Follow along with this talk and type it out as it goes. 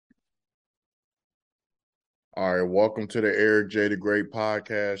All right, welcome to the Eric J. the Great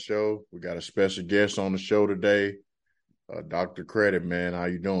podcast show. We got a special guest on the show today, Dr. Creditt, man. How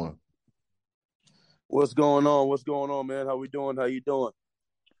you doing? What's going on? What's going on, man? How we doing? How you doing?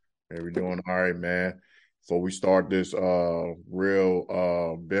 Hey, we doing all right, man. Before we start this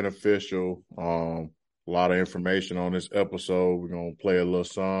real beneficial, a lot of information on this episode, we're gonna play a little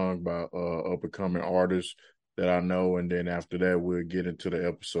song by up and coming artists that I know, and then after that, we'll get into the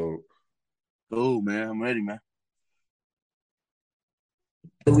episode. Oh man, I'm ready, man.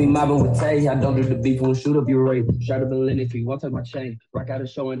 We mobbing with Tay. I don't do the beef when shoot up your rape. Shot up in Linux, walk up my chain. Rock out a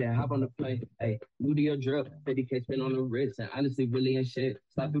show and then hop on the plane. Hey, new to your drill. 50K spin on the wrist. And honestly, really ain't shit.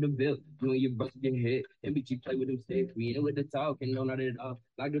 Slide through the bill. You and your brother get hit. MBG play with them sticks. We in with the talk and know not at all.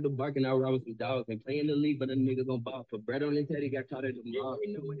 Like to the bark and I ride with some dogs. And play in the league, but a nigga gon' ball. Put bread on his head, he got caught at the mall.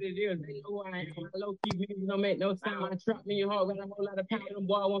 They know what it is. They know who I am. Low key niggas don't make no sound. I trap me in your heart. Got a whole lot of power. Them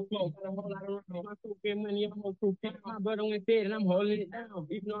boy won't smoke. Got a whole lot of round. My crew get money. I'm whole crew. My brother went dead and I'm holding it down.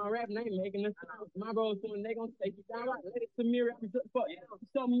 Even though I'm rapping, I ain't making a sound. My bros doing, they gon' take you down. Right, let it to me, rap it fuck.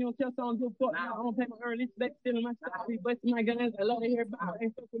 Show me you don't tell someone to fuck. I don't pay my early, they stealing my style. Be busting my guns, I love to hear about.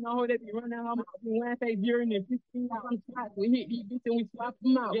 Ain't fucking no hoe that be running out. We went say during it, 15 on shots. We hit these bitches and we swap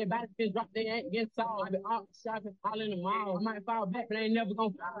them out. Yeah, bodies get dropped, they ain't get solved. I been out shopping, all in the mall. I might fall back, but I ain't never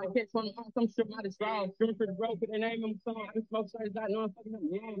gonna fall. I catch one of some strip out of straw. Screaming for the bro, put the name on the song. I smoke shirts out, no I'm fucking up.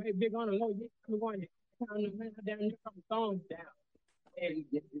 Yeah, hey, big on the low, yeah, I'm going down the man, down there from the songs down. Hey,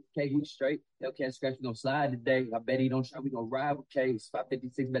 get this cake, we straight. Yo, can't scratch, we gon' slide today. I bet he don't try, we gon' ride with Case.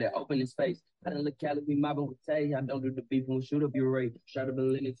 556, better open his face. I done look Cali, we mobbing with Tay. I don't do the beef, when shoot up your rate. Shot up in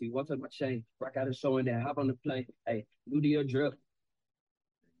Linux, walk up my chain. Rock out a show and then hop on the plane. Hey, new to your drill.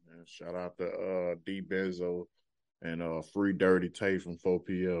 Shout out to D Benzo and Free Dirty Tay from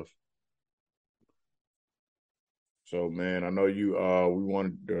 4PF. So man, I know you we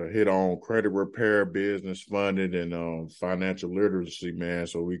wanted to hit on credit repair, business funding, and financial literacy, man.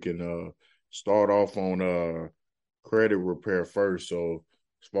 So we can start off on credit repair first. So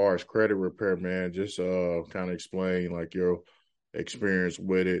as far as credit repair, man, just kind of explain like your experience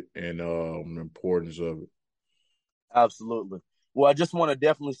with it and the importance of it. Absolutely. Well, I just want to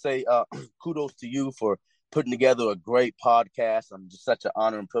definitely say kudos to you for putting together a great podcast. I'm just such an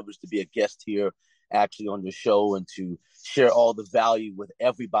honor and privilege to be a guest here actually on your show and to share all the value with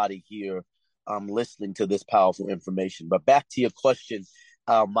everybody here listening to this powerful information. But back to your question,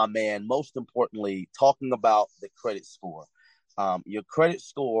 my man, most importantly, talking about the credit score. Your credit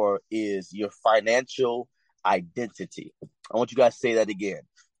score is your financial identity. I want you guys to say that again.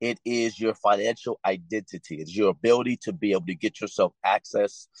 It is your financial identity. It's your ability to be able to get yourself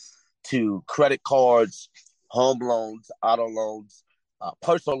access to credit cards, home loans, auto loans,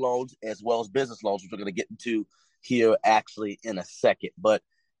 personal loans, as well as business loans, which we're going to get into here actually in a second. But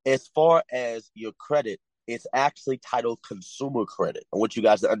as far as your credit, it's actually titled consumer credit. I want you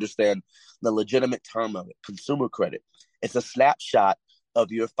guys to understand the legitimate term of it, consumer credit. It's a snapshot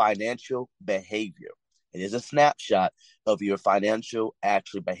of your financial behavior. It is a snapshot of your financial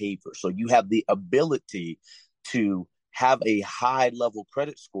actual behavior. So you have the ability to have a high level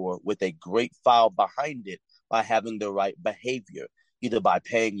credit score with a great file behind it by having the right behavior, either by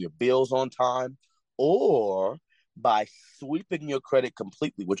paying your bills on time or by sweeping your credit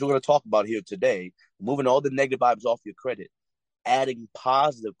completely, which we're going to talk about here today, moving all the negative vibes off your credit, adding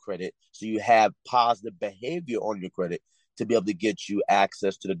positive credit so you have positive behavior on your credit to be able to get you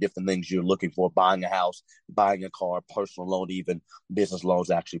access to the different things you're looking for, buying a house, buying a car, personal loan, even business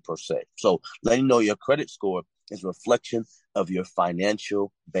loans actually per se. So letting you know your credit score is a reflection of your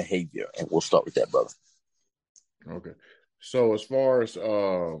financial behavior. And we'll start with that, brother. Okay. So as far as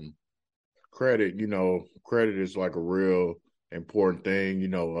credit, credit is like a real important thing.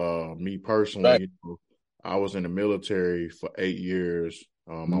 Me personally, Right. I was in the military for 8 years.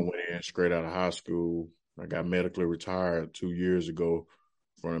 I went in straight out of high school. I got medically retired 2 years ago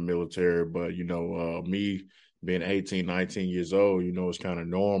from the military. But, me being 18, 19 years old, it's kind of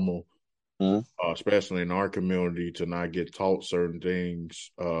normal, especially in our community, to not get taught certain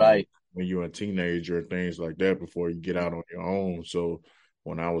things Right. when you're a teenager and things like that before you get out on your own. So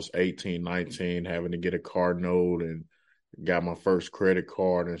when I was 18, 19, having to get a car note and got my first credit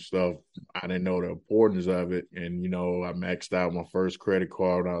card and stuff, I didn't know the importance of it. And, I maxed out my first credit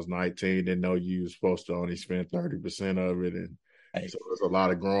card when I was 19, didn't know you were supposed to only spend 30% of it. And so there's a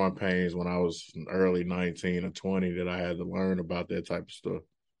lot of growing pains when I was early 19 or 20 that I had to learn about that type of stuff.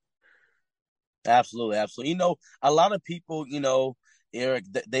 Absolutely. Absolutely. A lot of people, Eric,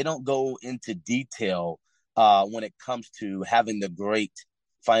 they don't go into detail when it comes to having the great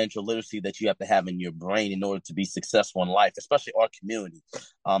financial literacy that you have to have in your brain in order to be successful in life, especially our community.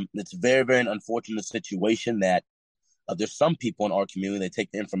 It's a very, very unfortunate situation that there's some people in our community that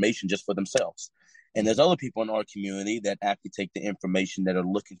take the information just for themselves. And there's other people in our community that actually take the information that are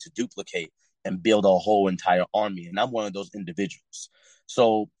looking to duplicate and build a whole entire army. And I'm one of those individuals.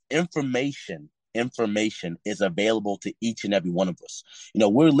 So information is available to each and every one of us.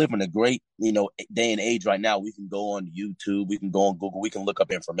 We're living a great, day and age right now. We can go on YouTube, we can go on Google, we can look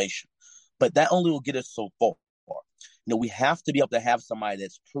up information, but that only will get us so far. We have to be able to have somebody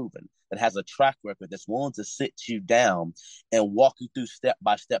that's proven, that has a track record, that's willing to sit you down and walk you through step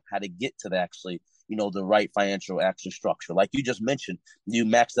by step how to get to the right financial action structure. Like you just mentioned, you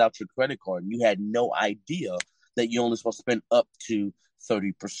maxed out your credit card and you had no idea that you're only supposed to spend up to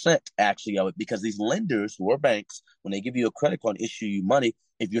 30% actually of it, because these lenders who are banks, when they give you a credit card and issue you money,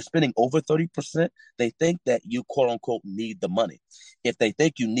 if you're spending over 30%, they think that you quote unquote need the money. If they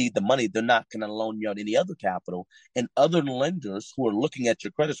think you need the money, they're not going to loan you out any other capital. And other lenders who are looking at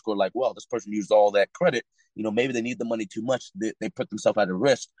your credit score like, well, this person used all that credit, maybe they need the money too much. They put themselves at a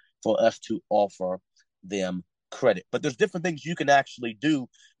risk for us to offer them credit. But there's different things you can actually do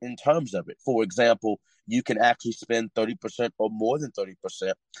in terms of it. For example, you can actually spend 30% or more than 30%,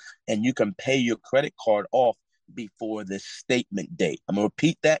 and you can pay your credit card off before the statement date. I'm going to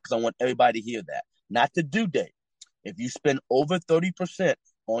repeat that because I want everybody to hear that. Not the due date. If you spend over 30%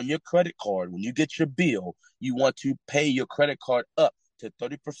 on your credit card, when you get your bill, you want to pay your credit card up to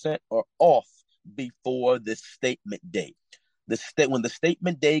 30% or off before the statement date. When the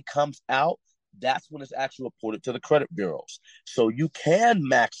statement day comes out, that's when it's actually reported to the credit bureaus. So you can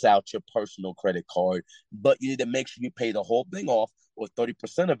max out your personal credit card, but you need to make sure you pay the whole thing off or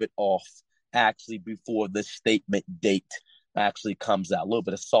 30% of it off actually before the statement date actually comes out. A little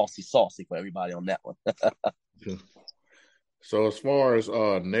bit of saucy for everybody on that one. So as far as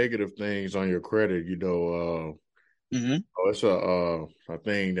negative things on your credit, it's a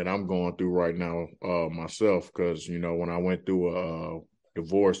thing that I'm going through right now myself, because when I went through a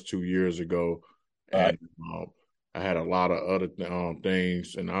divorce 2 years ago, and I had a lot of other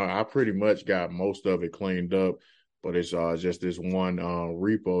things, and I pretty much got most of it cleaned up, but it's just this one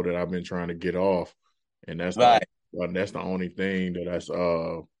repo that I've been trying to get off, and that's the only thing that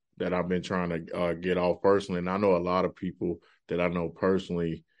I've been trying to get off personally. And I know a lot of people that I know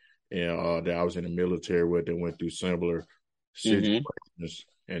personally, and that I was in the military with, that went through similar situations.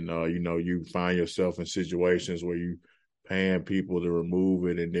 And you find yourself in situations where you paying people to remove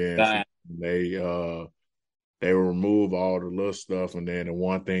it, and then they will remove all the little stuff, and then the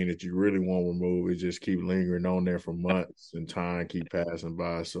one thing that you really want to remove, it just keep lingering on there for months, and time keep passing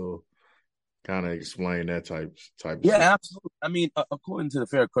by. So kind of explain that type of situation. Absolutely. I mean, according to the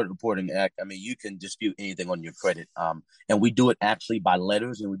Fair Credit Reporting Act, I mean, you can dispute anything on your credit, and we do it actually by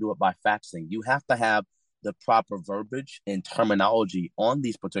letters, and we do it by faxing. You have to have the proper verbiage and terminology on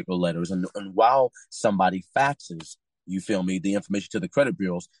these particular letters, and while somebody faxes, you feel me, the information to the credit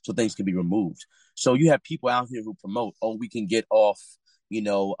bureaus so things can be removed. So you have people out here who promote, we can get off,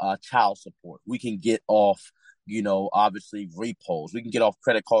 child support. We can get off, obviously repos. We can get off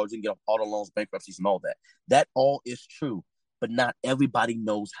credit cards. We can get off auto loans, bankruptcies, and all that. That all is true, but not everybody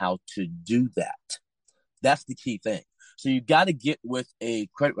knows how to do that. That's the key thing. So you got to get with a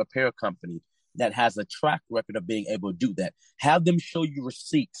credit repair company that has a track record of being able to do that. Have them show you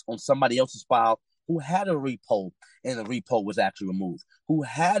receipts on somebody else's file who had a repo and the repo was actually removed, who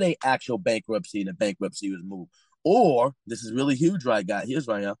had an actual bankruptcy and the bankruptcy was removed. Or, this is really huge right now,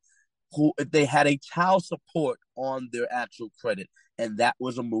 who, if they had a child support on their actual credit and that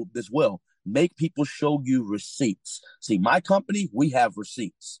was removed as well. Make people show you receipts. See, my company, we have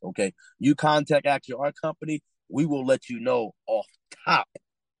receipts, okay? You contact actually our company, we will let you know off top,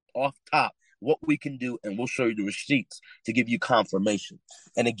 what we can do, and we'll show you the receipts to give you confirmation.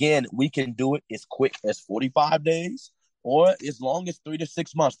 And again, we can do it as quick as 45 days or as long as 3 to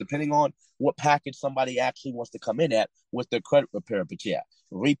 6 months, depending on what package somebody actually wants to come in at with their credit repair. But yeah,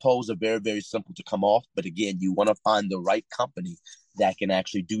 repos are very, very simple to come off. But again, you want to find the right company that can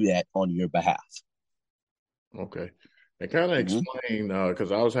actually do that on your behalf. Okay. And kind of explain,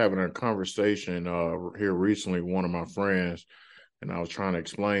 because I was having a conversation here recently with one of my friends, and I was trying to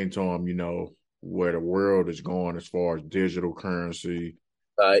explain to him, where the world is going as far as digital currency,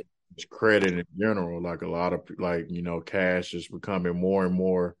 credit in general. Like a lot of, cash is becoming more and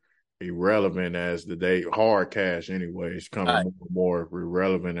more irrelevant as the day, hard cash anyway, is becoming more and more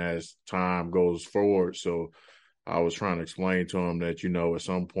irrelevant as time goes forward. So I was trying to explain to him that, at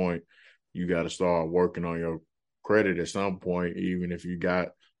some point you got to start working on your credit at some point, even if you got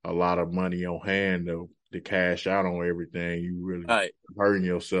a lot of money on hand to to cash out on everything, you really Right. hurting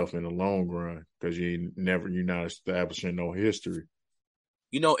yourself in the long run because you're not establishing no history.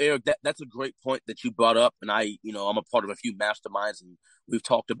 Eric, that's a great point that you brought up. And I'm a part of a few masterminds, and we've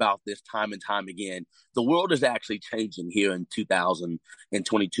talked about this time and time again. The world is actually changing here in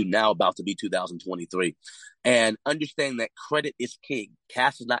 2022, now about to be 2023. And understanding that credit is king.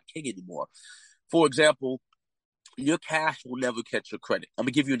 Cash is not king anymore. For example, your cash will never catch your credit. I'm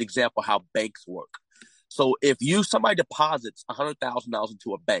gonna give you an example how banks work. So if somebody deposits $100,000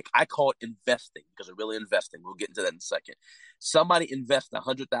 into a bank, I call it investing because they're really investing. We'll get into that in a second. Somebody invests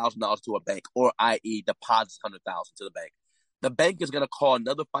 $100,000 to a bank, or i.e. deposits $100,000 to the bank. The bank is going to call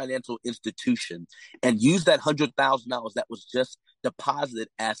another financial institution and use that $100,000 that was just deposited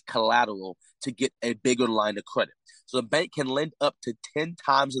as collateral to get a bigger line of credit. So the bank can lend up to 10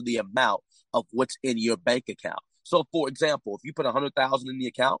 times of the amount of what's in your bank account. So, for example, if you put $100,000 in the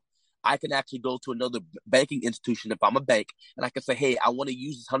account, I can actually go to another banking institution if I'm a bank, and I can say, hey, I want to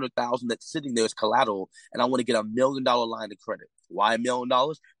use this $100,000 that's sitting there as collateral, and I want to get $1 million line of credit. Why $1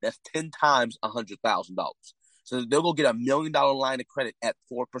 million? That's 10 times $100,000. So they'll go get $1 million line of credit at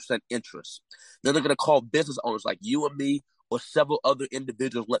 4% interest. Then they're going to call business owners like you and me or several other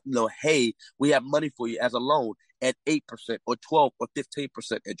individuals, let them know, hey, we have money for you as a loan at 8% or 12 or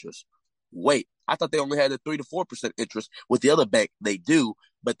 15% interest. Wait, I thought they only had a 3 to 4% interest with the other bank. They do,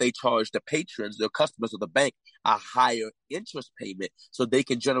 but they charge the patrons, their customers of the bank, a higher interest payment so they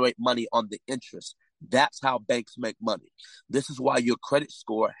can generate money on the interest. That's how banks make money. This is why your credit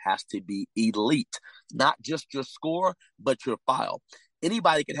score has to be elite, not just your score, but your file.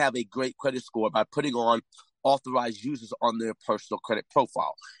 Anybody can have a great credit score by putting on authorized users on their personal credit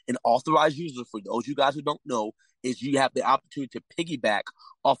profile. An authorized user, for those of you guys who don't know, is you have the opportunity to piggyback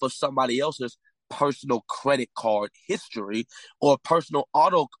off of somebody else's personal credit card history or personal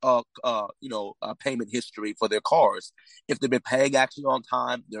auto payment history for their cars. If they've been paying actually on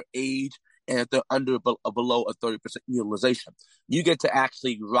time, their age, and if they're below a 30% utilization, you get to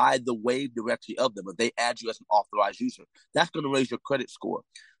actually ride the wave directly of them. If they add you as an authorized user, that's going to raise your credit score.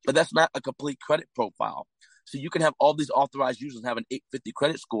 But that's not a complete credit profile. So you can have all these authorized users have an 850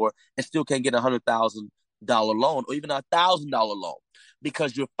 credit score and still can't get $100,000 loan or even $1,000 loan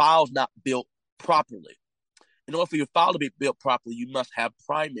because your file's not built properly. In order for your file to be built properly, you must have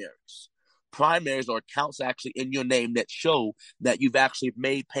primaries. Primaries are accounts actually in your name that show that you've actually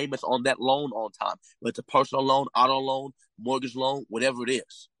made payments on that loan on time. Whether it's a personal loan, auto loan, mortgage loan, whatever it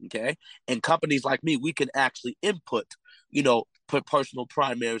is. Okay. And companies like me, we can actually put personal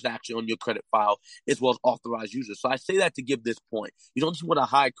primaries actually on your credit file as well as authorized users. So I say that to give this point. You don't just want a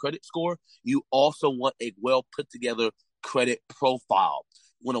high credit score. You also want a well put together credit profile.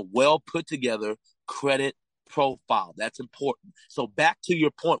 You want a well put together credit profile. That's important. So back to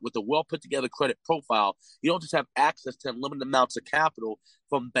your point with the well put together credit profile, you don't just have access to unlimited amounts of capital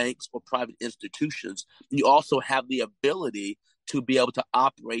from banks or private institutions. You also have the ability to be able to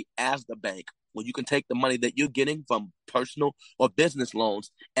operate as the bank when you can take the money that you're getting from personal or business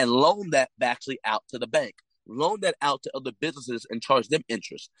loans and loan that actually out to the bank. Loan that out to other businesses and charge them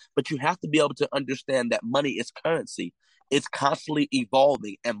interest. But you have to be able to understand that money is currency. It's constantly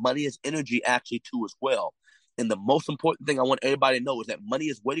evolving, and money is energy actually too as well. And the most important thing I want everybody to know is that money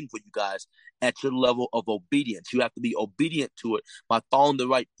is waiting for you guys at your level of obedience. You have to be obedient to it by following the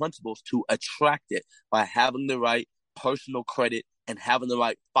right principles to attract it, by having the right personal credit and having the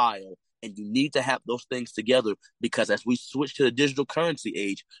right file. And you need to have those things together because as we switch to the digital currency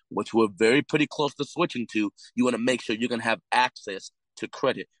age, which we're very pretty close to switching to, you want to make sure you're going to have access to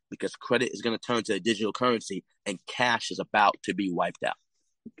credit because credit is going to turn to a digital currency and cash is about to be wiped out.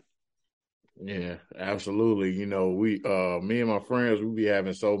 Yeah, absolutely. Me and my friends, we be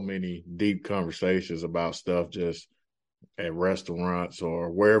having so many deep conversations about stuff just at restaurants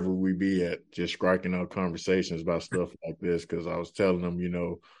or wherever we be at, just striking up conversations about stuff like this. Because I was telling them,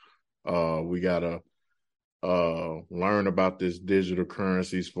 we gotta learn about this digital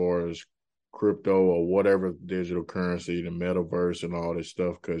currency as far as crypto or whatever digital currency, the metaverse and all this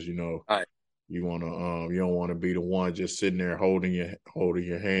stuff. Because Right. you don't want to be the one just sitting there holding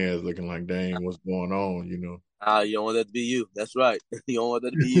your hands, looking like, dang, what's going on? You don't want that to be you. That's right. You don't want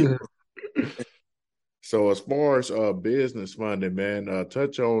that to be you. So as far as business funding, man,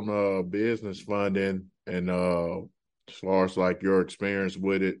 touch on business funding and as far as like your experience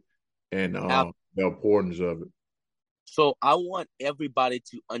with it and the importance of it. So I want everybody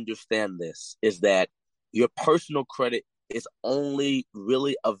to understand this is that your personal credit is only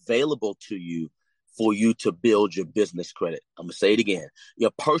really available to you for you to build your business credit. I'm going to say it again.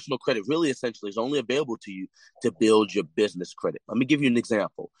 Your personal credit really essentially is only available to you to build your business credit. Let me give you an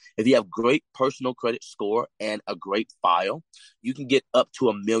example. If you have great personal credit score and a great file, you can get up to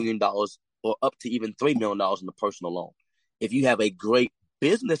 $1 million or up to even $3 million in a personal loan. If you have a great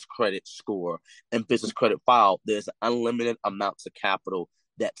business credit score and business credit file, there's unlimited amounts of capital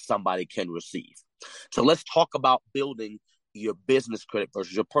that somebody can receive. So let's talk about building your business credit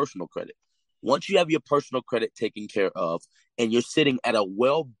versus your personal credit. Once you have your personal credit taken care of and you're sitting at a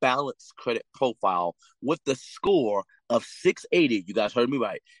well-balanced credit profile with the score of 680, you guys heard me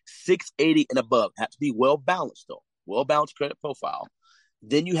right, 680 and above, has to be well-balanced though, well-balanced credit profile,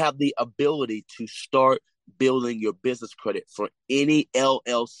 then you have the ability to start building your business credit for any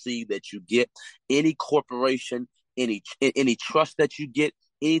LLC that you get, any corporation, any trust that you get,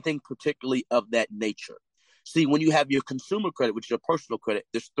 anything particularly of that nature. See, when you have your consumer credit, which is your personal credit,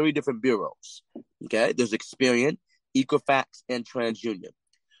 there's 3 different bureaus. Okay, there's Experian, Equifax, and TransUnion.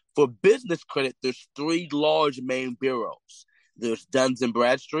 For business credit, there's 3 large main bureaus. There's Duns and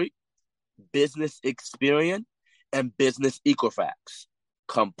Bradstreet, Business Experian, and Business Equifax.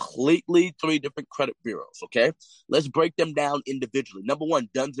 Completely 3 different credit bureaus. Okay, let's break them down individually. Number 1,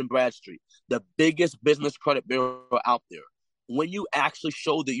 Duns and Bradstreet, the biggest business credit bureau out there. When you actually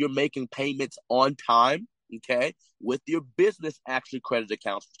show that you're making payments on time, okay, with your business actually credit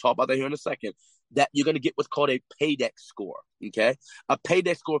accounts, we'll talk about that here in a second, that you're going to get what's called a paydex score, okay? A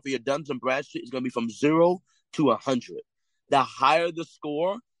paydex score for your Duns and Bradstreet is going to be from 0 to 100. The higher the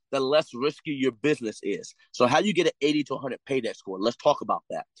score, the less risky your business is. So how do you get an 80 to 100 paydex score? Let's talk about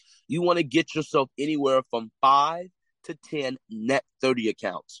that. You want to get yourself anywhere from 5 to 10 net 30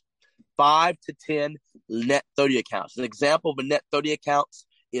 accounts. 5 to 10 net 30 accounts. An example of a net 30 accounts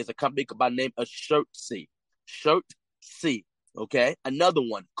is a company by the name of ShirtC. ShirtC, okay? Another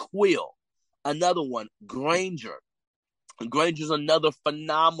one, Quill. Another one, Granger. Granger's another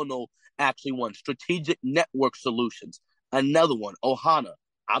phenomenal, actually one. Strategic Network Solutions. Another one, Ohana.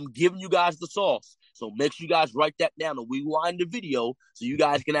 I'm giving you guys the sauce, so make sure you guys write that down and rewind the video so you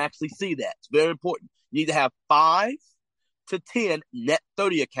guys can actually see that. It's very important. You need to have 5 to 10 net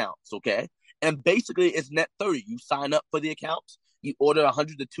 30 accounts, okay? And basically, it's net 30. You sign up for the accounts. You order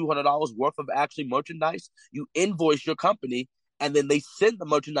 $100 to $200 worth of actually merchandise. You invoice your company, and then they send the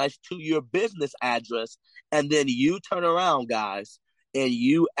merchandise to your business address. And then you turn around, guys, and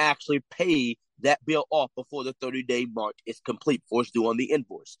you actually pay that bill off before the 30-day mark is complete, before it's due on the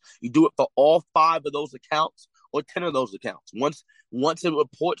invoice. You do it for all 5 of those accounts or 10 of those accounts. Once it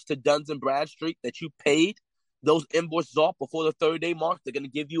reports to Duns and Bradstreet that you paid those invoices off before the 30-day mark, they're going to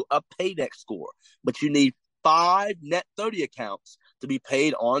give you a paydex score. But you need 5 net 30 accounts to be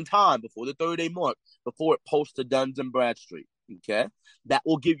paid on time before the 30-day mark, before it posts to Duns and Bradstreet. Okay, that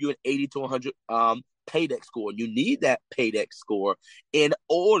will give you an 80 to 100 paydex score. And you need that paydex score in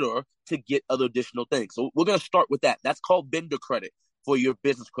order to get other additional things. So we're going to start with that. That's called vendor credit for your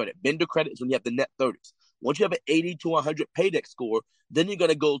business credit. Vendor credit is when you have the net 30s. Once you have an 80 to 100 paydex score, then you're going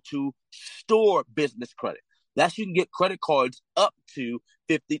to go to store business credit. That's you can get credit cards up to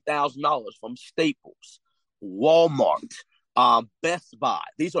 $50,000 from Staples, Walmart, Best Buy.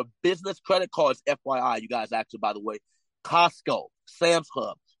 These are business credit cards, FYI, you guys, actually, by the way. Costco, Sam's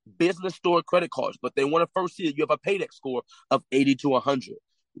Club, business store credit cards. But they want to first see that you have a paydex score of 80 to 100.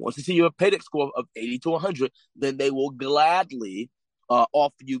 Once they see you have a paydex score of 80 to 100, then they will gladly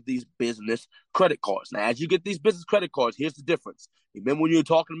offer you these business credit cards. Now, as you get these business credit cards, here's the difference. Remember when you were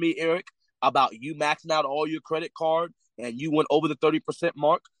talking to me, Eric, about you maxing out all your credit card and you went over the 30%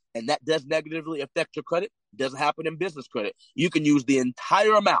 mark, and that does negatively affect your credit? Doesn't happen in business credit. You can use the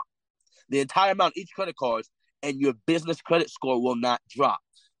entire amount each credit card, and your business credit score will not drop.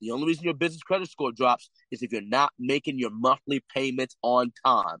 The only reason your business credit score drops is if you're not making your monthly payments on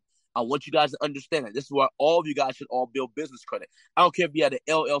time. I want you guys to understand that. This is why all of you guys should all build business credit. I don't care if you had an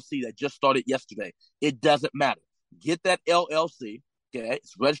LLC that just started yesterday. It doesn't matter. Get that LLC. Okay,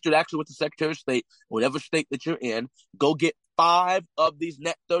 it's registered actually with the Secretary of State, whatever state that you're in. Go get 5 of these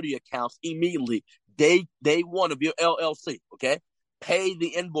net 30 accounts immediately, day 1 of your LLC. Okay, pay the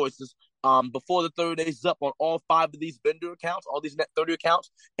invoices before the 30 days is up on all 5 of these vendor accounts, all these net 30 accounts,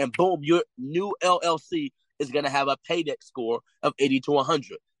 and boom, your new LLC is going to have a paydex score of 80 to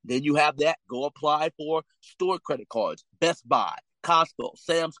 100. Then you have that. Go apply for store credit cards, Best Buy, Costco,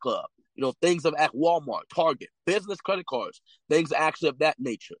 Sam's Club. Things of at Walmart, Target, business credit cards, things actually of that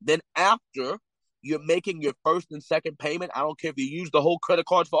nature. Then after you're making your first and second payment, I don't care if you use the whole credit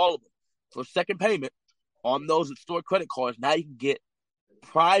cards for all of them. For second payment on those store credit cards, now you can get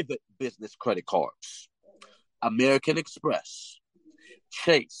private business credit cards. American Express,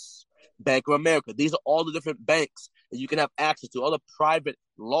 Chase, Bank of America. These are all the different banks that you can have access to, all the private,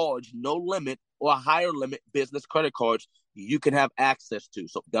 large, no limit or higher limit business credit cards you can have access to.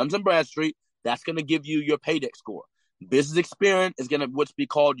 So Duns & Bradstreet, that's going to give you your paydex score. Business Experience is going to what's be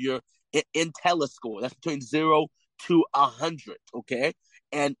called your IntelliScore. That's between 0 to 100, okay?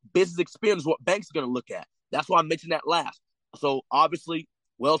 And Business Experience is what banks are going to look at. That's why I mentioned that last. So obviously,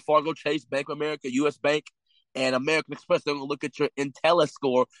 Wells Fargo, Chase, Bank of America, U.S. Bank, and American Express, they're going to look at your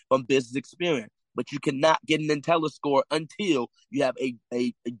IntelliScore from Business Experience. But you cannot get an IntelliScore until you have a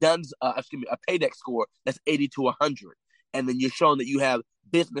paydex score that's 80 to 100. And then you're showing that you have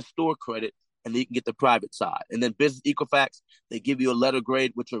business store credit, and then you can get the private side. And then Business Equifax, they give you a letter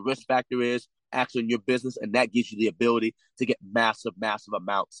grade, what your risk factor is actually in your business, and that gives you the ability to get massive, massive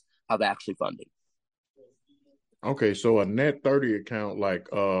amounts of actually funding. Okay, so a net 30 account, like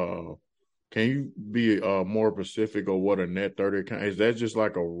can you be more specific on what a net 30 account is? That just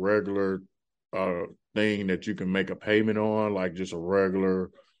like a regular thing that you can make a payment on, like just a regular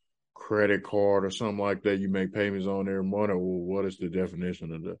credit card or something like that you make payments on every month, or what is the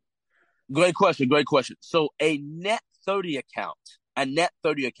definition of that? Great question. So a net 30 account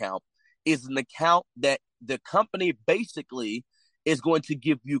is an account that the company basically is going to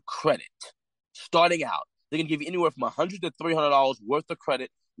give you credit starting out. They're going to give you anywhere from $100 to $300 worth of credit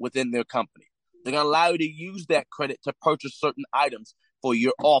within their company. They're going to allow you to use that credit to purchase certain items for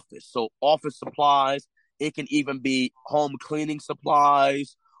your office. So office supplies, it can even be home cleaning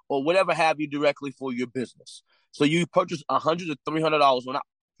supplies or whatever have you directly for your business. So you purchase $100 to $300. Well, not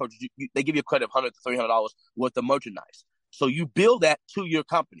purchase, they give you a credit of $100 to $300 worth of merchandise. So you bill that to your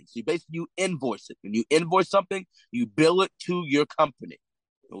company. So you invoice it. When you invoice something, you bill it to your company.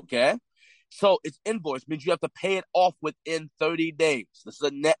 Okay? So it's invoice means you have to pay it off within 30 days. This is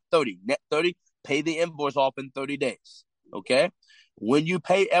a net 30. Net 30, pay the invoice off in 30 days. Okay? When you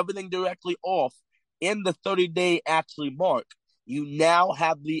pay everything directly off in the 30-day actually mark, you now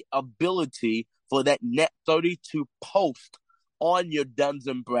have the ability for that net 30 to post on your Duns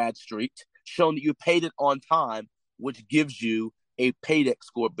 & Bradstreet, showing that you paid it on time, which gives you a paydex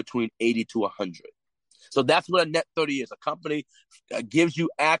score between 80 to 100. So that's what a net 30 is. A company gives you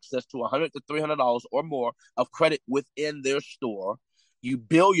access to $100 to $300 or more of credit within their store. You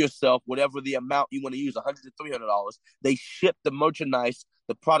bill yourself whatever the amount you want to use, $100 to $300. They ship the merchandise,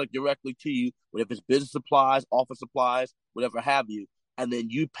 the product directly to you, whatever it's business supplies, office supplies, whatever have you, and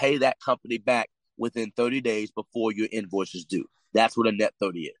then you pay that company back within 30 days before your invoice is due. That's what a net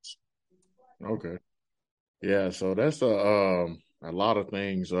 30 is. Okay. Yeah, so that's a lot of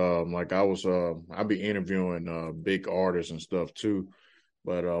things. Like I be interviewing big artists and stuff too.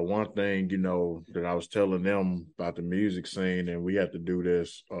 But one thing, that I was telling them about the music scene, and we have to do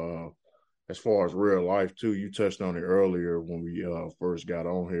this as far as real life too. You touched on it earlier when we first got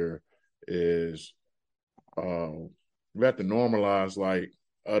on here, is we have to normalize like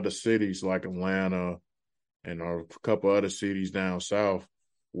other cities like Atlanta and a couple other cities down south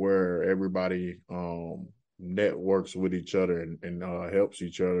where everybody networks with each other and helps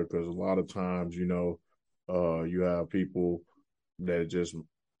each other, because a lot of times, you have people that just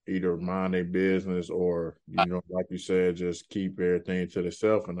either mind their business or, like you said, just keep everything to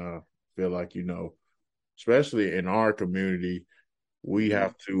themselves. And I feel like, especially in our community, we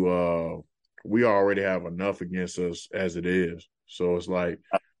have to, we already have enough against us as it is. So it's like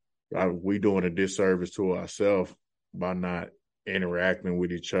we doing a disservice to ourselves by not interacting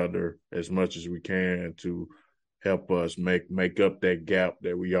with each other as much as we can to help us make up that gap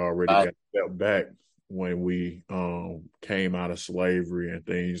that we already got stepped back when we came out of slavery and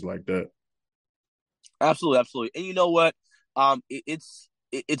things like that. Absolutely. And you know what? It's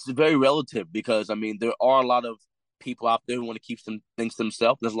very relative, because there are a lot of people out there who want to keep some things to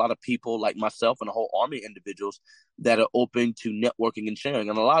themselves. There's a lot of people like myself and a whole army of individuals that are open to networking and sharing.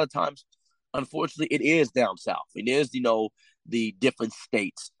 And a lot of times, unfortunately, it is down south. It is, the different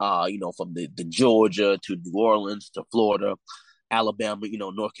states, from the Georgia to New Orleans to Florida, Alabama,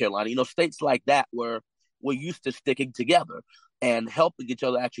 North Carolina, states like that where we're used to sticking together and helping each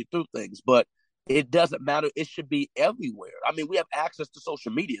other actually through things. But it doesn't matter. It should be everywhere. We have access to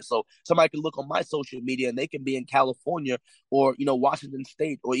social media. So somebody can look on my social media and they can be in California or, Washington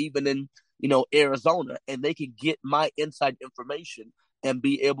State or even in, Arizona, and they can get my inside information and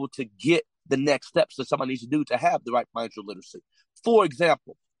be able to get the next steps that somebody needs to do to have the right financial literacy. For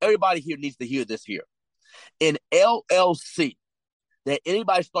example, everybody here needs to hear this here. An LLC that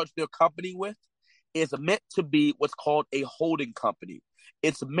anybody starts their company with is meant to be what's called a holding company.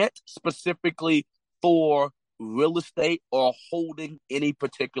 It's meant specifically for real estate or holding any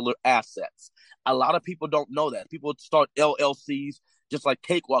particular assets. A lot of people don't know that. People start LLCs just like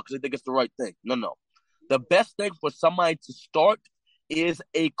cakewalk because they think it's the right thing. No. The best thing for somebody to start is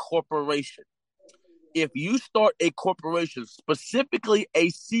a corporation. If you start a corporation, specifically a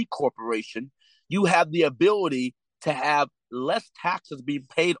C corporation, you have the ability to have less taxes being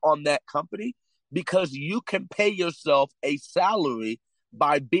paid on that company because you can pay yourself a salary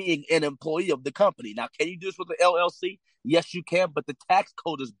by being an employee of the company. Now, can you do this with an LLC? Yes, you can, but the tax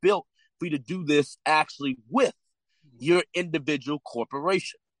code is built for you to do this actually with your individual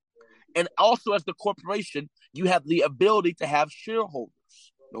corporation. And also, as the corporation, you have the ability to have shareholders.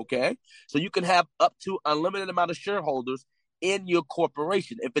 Okay, so you can have up to unlimited amount of shareholders in your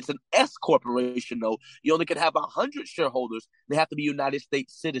corporation. If it's an S corporation, though, you only can have 100 shareholders. They have to be United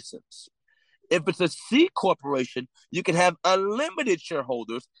States citizens. If it's a C corporation, you can have unlimited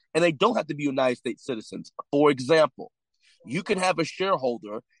shareholders, and they don't have to be United States citizens. For example, you can have a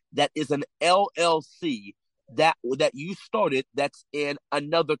shareholder that is an LLC that you started that's in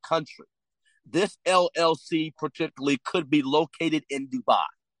another country. This LLC particularly could be located in Dubai.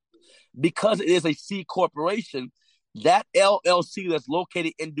 Because it is a C corporation, that LLC that's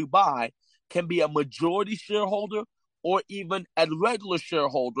located in Dubai can be a majority shareholder or even a regular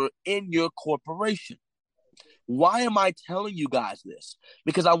shareholder in your corporation. Why am I telling you guys this?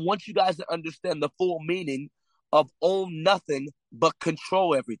 Because I want you guys to understand the full meaning of own nothing but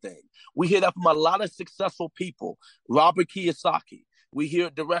control everything. We hear that from a lot of successful people. Robert Kiyosaki. We hear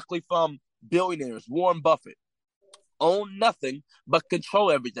it directly from billionaires, Warren Buffett. Own nothing but control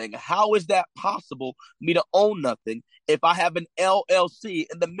everything. How is that possible for me to own nothing if I have an LLC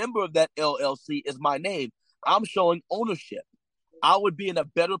and the member of that LLC is my name? I'm showing ownership. I would be in a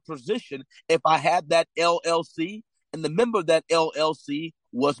better position if I had that LLC and the member of that LLC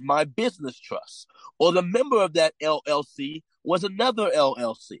was my business trust, or the member of that LLC was another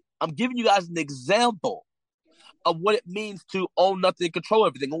LLC. I'm giving you guys an example of what it means to own nothing and control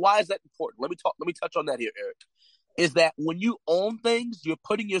everything. And why is that important? Let me touch on that here, Eric. Is that when you own things, you're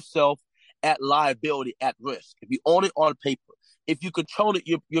putting yourself at liability, at risk. If you own it on paper, if you control it,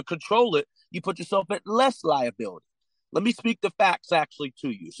 you control it, you put yourself at less liability. Let me speak the facts actually to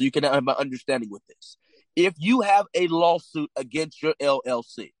you so you can have an understanding with this. If you have a lawsuit against your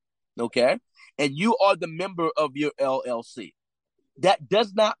LLC, okay, and you are the member of your LLC, that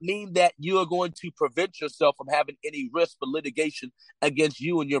does not mean that you are going to prevent yourself from having any risk for litigation against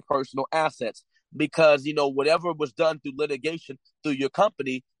you and your personal assets. Because, whatever was done through litigation through your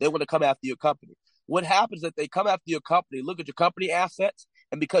company, they want to come after your company. What happens if they come after your company, look at your company assets,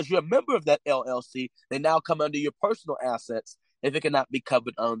 and because you're a member of that LLC, they now come under your personal assets if it cannot be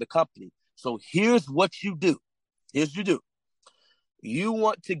covered under the company. So here's what you do. You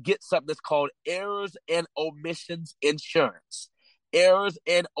want to get something that's called errors and omissions insurance. Errors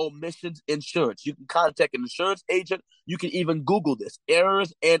and omissions insurance. You can contact an insurance agent. You can even Google this.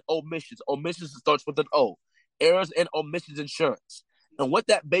 Errors and omissions. Omissions starts with an O. Errors and omissions insurance. And what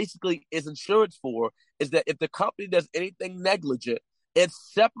that basically is insurance for is that if the company does anything negligent, it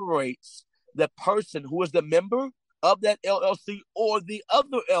separates the person who is the member of that LLC or the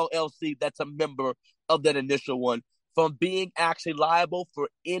other LLC that's a member of that initial one from being actually liable for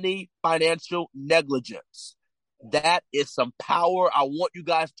any financial negligence. That is some power. I want you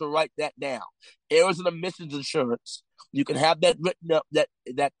guys to write that down. Errors and omissions insurance. You can have that written up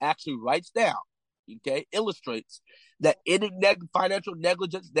that actually writes down, okay, illustrates that any financial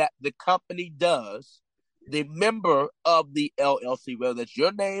negligence that the company does, the member of the LLC, whether that's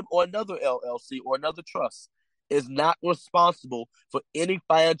your name or another LLC or another trust, is not responsible for any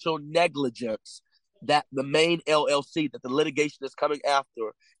financial negligence that the main LLC that the litigation is coming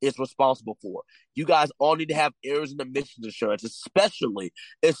after is responsible for. You guys all need to have errors and omissions insurance, especially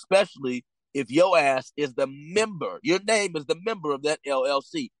if your ass is the member, your name is the member of that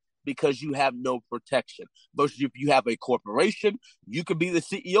LLC, because you have no protection. Versus if you have a corporation, you can be the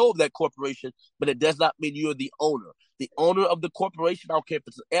CEO of that corporation, but it does not mean you're the owner. The owner of the corporation, I don't care if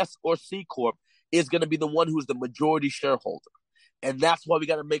it's an S or C corp, is going to be the one who's the majority shareholder. And that's why we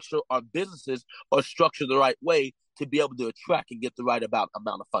got to make sure our businesses are structured the right way to be able to attract and get the right amount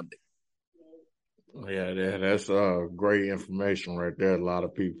of funding. Yeah, that's great information right there. A lot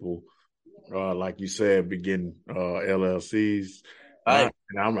of people, like you said, begin LLCs. Right.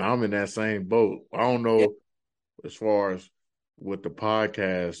 I'm in that same boat. I don't know as far as with the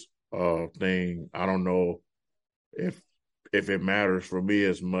podcast thing. I don't know if it matters for me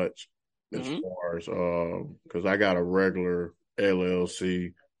as much as far as because I got a regular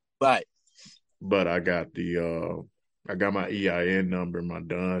LLC, right? But I got I got my EIN number, my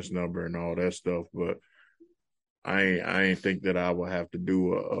DUNS number, and all that stuff. But I ain't think that I would have to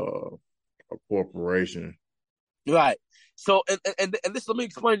do a corporation. Right. So, and this, let me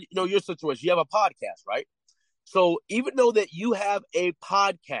explain, your situation. You have a podcast, right? So even though that you have a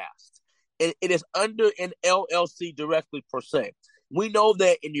podcast and it is under an LLC directly per se, we know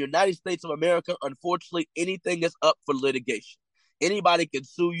that in the United States of America, unfortunately, anything is up for litigation. Anybody can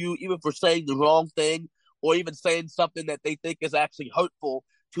sue you even for saying the wrong thing or even saying something that they think is actually hurtful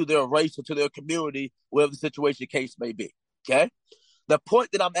to their race or to their community, whatever the situation case may be. Okay? The point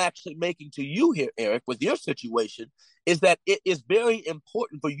that I'm actually making to you here, Eric, with your situation is that it is very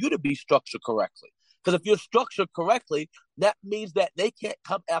important for you to be structured correctly. Because if you're structured correctly, that means that they can't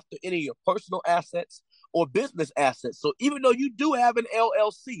come after any of your personal assets or business assets. So even though you do have an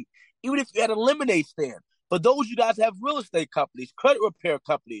LLC, even if you had a lemonade stand, for those you guys have real estate companies, credit repair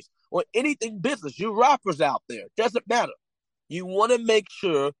companies, or anything business, you rappers out there, doesn't matter. You want to make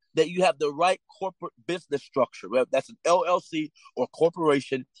sure that you have the right corporate business structure. Whether that's an LLC or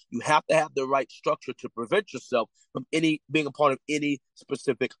corporation, you have to have the right structure to prevent yourself from being a part of any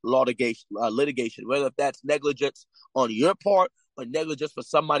specific litigation, whether that's negligence on your part or negligence for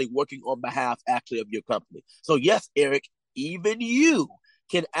somebody working on behalf actually of your company. So yes, Eric, even you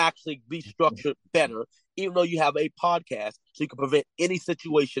can actually be structured better, even though you have a podcast, so you can prevent any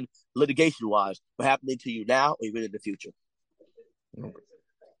situation litigation-wise from happening to you now or even in the future. Okay.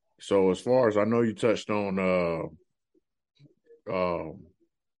 So as far as I know, you touched on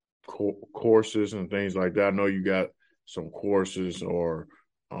courses and things like that. I know you got some courses or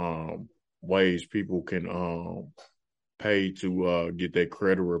ways people can pay to get their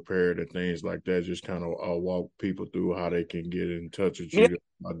credit repaired and things like that. Just kind of walk people through how they can get in touch with you.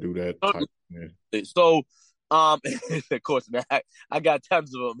 I do that type of thing. So, of course, man, I got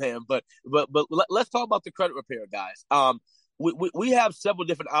tons of them, man. But let's talk about the credit repair, guys. We have several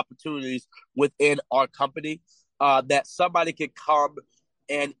different opportunities within our company that somebody can come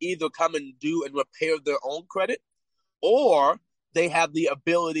and either come and do and repair their own credit, or they have the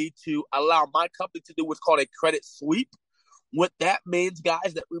ability to allow my company to do what's called a credit sweep. What that means,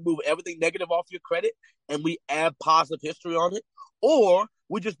 guys, that we move everything negative off your credit and we add positive history on it, or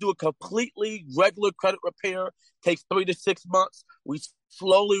we just do a completely regular credit repair, takes 3 to 6 months. We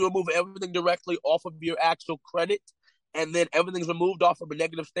slowly remove everything directly off of your actual credit, and then everything's removed off from a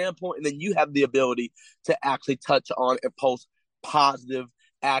negative standpoint, and then you have the ability to actually touch on and post positive,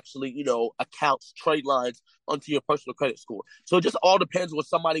 actually, accounts, trade lines onto your personal credit score. So it just all depends what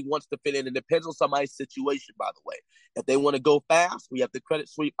somebody wants to fit in. It depends on somebody's situation, by the way. If they want to go fast, we have the credit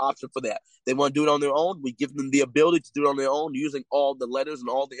sweep option for that. They want to do it on their own, we give them the ability to do it on their own using all the letters and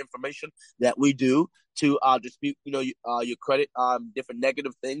all the information that we do to dispute, your credit, different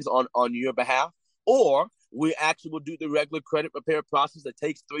negative things on your behalf. Or we actually will do the regular credit repair process that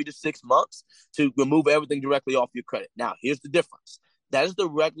takes 3 to 6 months to remove everything directly off your credit. Now, here's the difference. That is the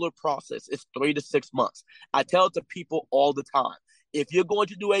regular process. It's 3 to 6 months. I tell it to people all the time. If you're going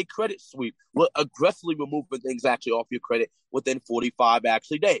to do a credit sweep, we're aggressively removing things actually off your credit within 45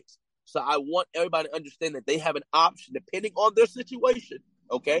 days. So I want everybody to understand that they have an option depending on their situation,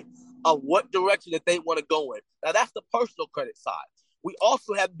 okay, of what direction that they want to go in. Now, that's the personal credit side. We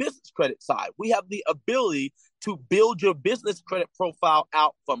also have business credit side. We have the ability to build your business credit profile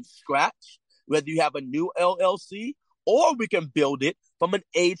out from scratch, whether you have a new LLC, or we can build it from an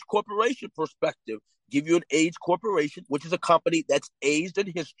age corporation perspective. Give you an age corporation, which is a company that's aged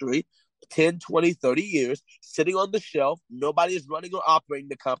in history, 10, 20, 30 years, sitting on the shelf. Nobody is running or operating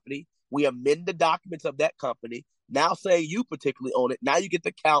the company. We amend the documents of that company. Now saying you particularly own it. Now you get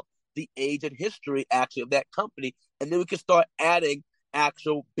to count the age and history actually of that company. And then we can start adding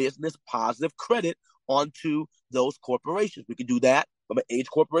actual business positive credit onto those corporations. We can do that from an age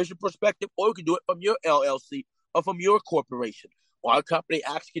corporation perspective, or we can do it from your LLC or from your corporation. Our company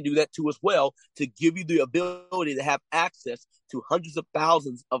actually can do that too as well, to give you the ability to have access to hundreds of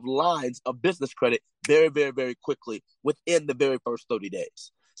thousands of lines of business credit very, very, very quickly within the very first 30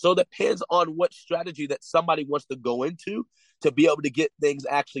 days. So it depends on what strategy that somebody wants to go into to be able to get things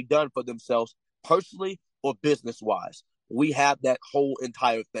actually done for themselves personally or business-wise. We have that whole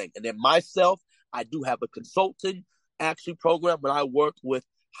entire thing. And then myself, I do have a consulting actually program when I work with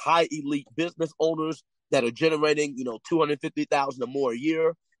high elite business owners that are generating, $250,000 or more a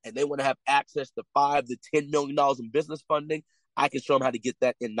year, and they want to have access to $5 to $10 million in business funding. I can show them how to get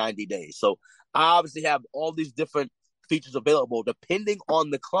that in 90 days. So I obviously have all these different features available depending on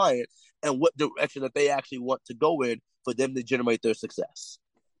the client and what direction that they actually want to go in for them to generate their success.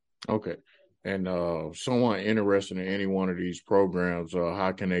 Okay. And someone interested in any one of these programs,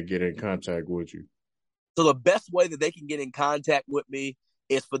 how can they get in contact with you? So the best way that they can get in contact with me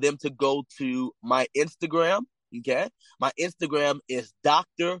is for them to go to my Instagram, okay? My Instagram is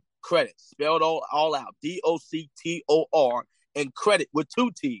Dr. Creditt, spelled all out, Doctor, and Creditt with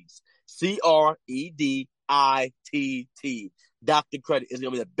 2 T's, Creditt. Dr. Creditt is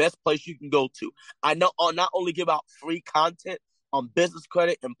going to be the best place you can go to. I know I'll not only give out free content on business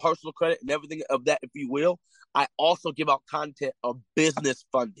credit and personal credit and everything of that, if you will, I also give out content of business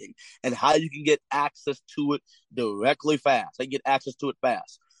funding and how you can get access to it directly fast. I get access to it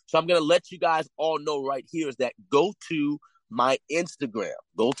fast. So I'm going to let you guys all know right here is that go to my Instagram.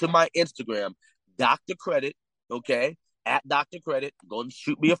 Go to my Instagram, Dr. Creditt, okay? At Dr. Creditt. Go and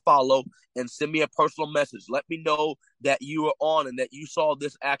shoot me a follow and send me a personal message. Let me know that you were on and that you saw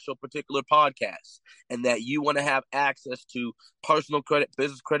this actual particular podcast and that you want to have access to personal credit,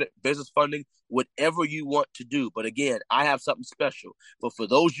 business funding, whatever you want to do. But again, I have something special. But for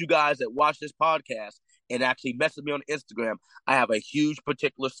those you guys that watch this podcast and actually message me on Instagram, I have a huge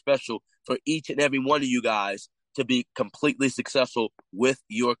particular special for each and every one of you guys to be completely successful with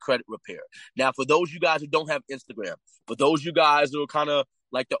your credit repair. Now, for those you guys who don't have Instagram, for those you guys who are kind of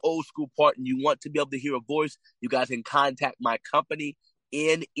like the old school part and you want to be able to hear a voice, you guys can contact my company,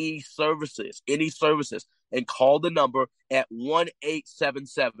 NE Services, and call the number at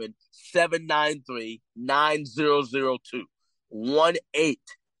 1-877-793-9002.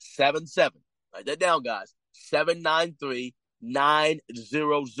 1-877. Write that down, guys. 793-9002.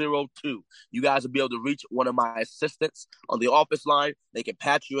 You guys will be able to reach one of my assistants on the office line. They can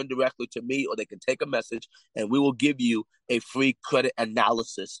patch you in directly to me, or they can take a message, and we will give you a free credit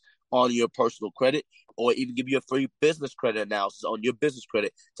analysis on your personal credit, or even give you a free business credit analysis on your business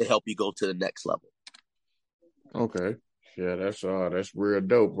credit to help you go to the next level. Okay. Yeah, that's real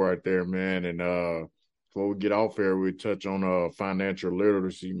dope right there, man. And before we get off here, we touch on financial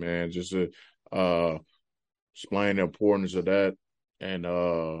literacy, man. Just to explain the importance of that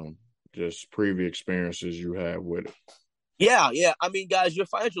and just previous experiences you have with it. Yeah. I mean, guys, your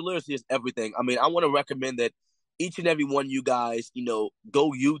financial literacy is everything. I mean, I want to recommend that each and every one of you guys, go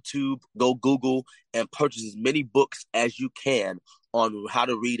YouTube, go Google, and purchase as many books as you can on how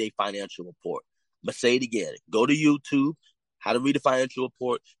to read a financial report. But say it again. Go to YouTube, how to read a financial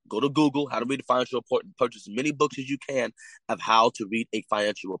report. Go to Google, how to read a financial report, and purchase as many books as you can of how to read a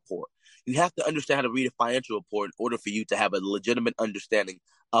financial report. You have to understand how to read a financial report in order for you to have a legitimate understanding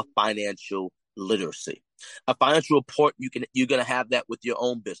of financial literacy. A financial report, you're gonna have that with your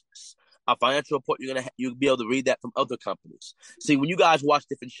own business. A financial report, you'll be able to read that from other companies. See, when you guys watch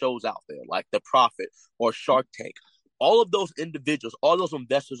different shows out there, like The Profit or Shark Tank, all of those individuals, all those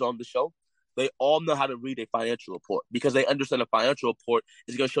investors on the show, they all know how to read a financial report because they understand a financial report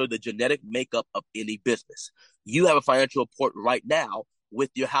is going to show the genetic makeup of any business. You have a financial report right now with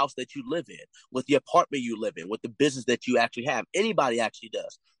your house that you live in, with the apartment you live in, with the business that you actually have. Anybody actually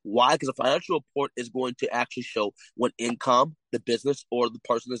does. Why? Because a financial report is going to actually show what income the business or the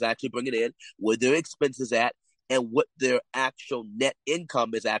person is actually bringing in, where their expenses at, and what their actual net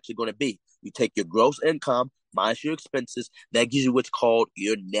income is actually going to be. You take your gross income minus your expenses, that gives you what's called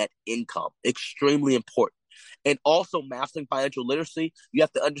your net income. Extremely important. And also mastering financial literacy, you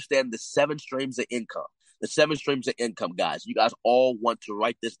have to understand the 7 streams of income. The 7 streams of income, guys. You guys all want to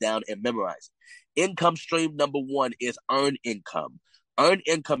write this down and memorize it. Income stream number 1 is earned income. Earned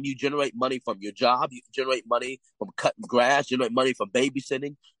income, you generate money from your job. You generate money from cutting grass. Generate money from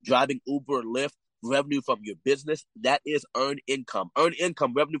babysitting, driving Uber or Lyft. Revenue from your business, that is earned income. Earned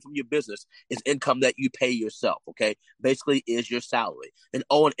income, revenue from your business, is income that you pay yourself, okay? Basically is your salary. And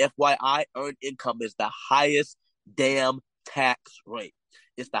FYI, earned income is the highest damn tax rate.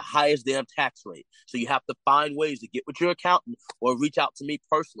 It's the highest damn tax rate. So you have to find ways to get with your accountant or reach out to me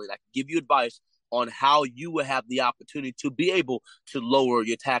personally. I can give you advice on how you will have the opportunity to be able to lower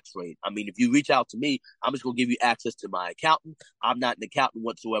your tax rate. I mean, if you reach out to me, I'm just going to give you access to my accountant. I'm not an accountant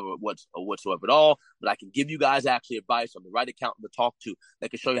whatsoever at all, but I can give you guys actually advice on the right accountant to talk to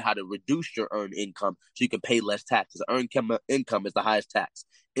that can show you how to reduce your earned income so you can pay less taxes. Earned income is the highest tax.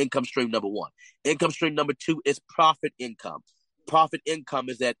 Income stream number 1. Income stream number 2 is profit income. Profit income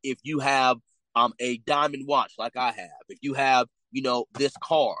is that if you have a diamond watch like I have, if you have this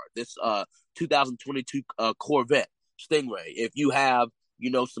car, this 2022 Corvette Stingray, if you have,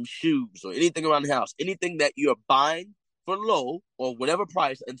 some shoes or anything around the house, anything that you're buying for low or whatever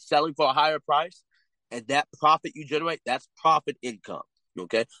price and selling for a higher price, and that profit you generate, that's profit income,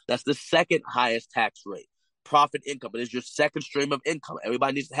 okay? That's the second highest tax rate. Profit income. It is your second stream of income.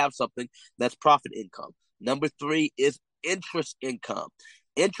 Everybody needs to have something that's profit income. Number 3 is interest income.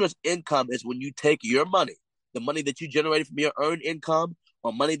 Interest income is when you take your money, the money that you generated from your earned income,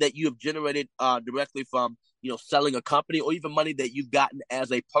 or money that you have generated directly from, selling a company, or even money that you've gotten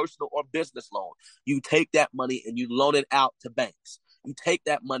as a personal or business loan. You take that money and you loan it out to banks. You take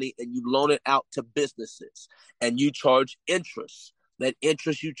that money and you loan it out to businesses and you charge interest. That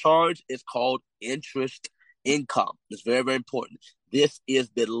interest you charge is called interest income. It's very, very important. This is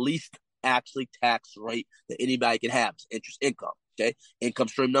the least actually tax rate that anybody can have. It's interest income. Okay. Income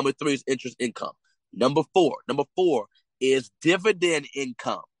stream number 3 is interest income. Number four is dividend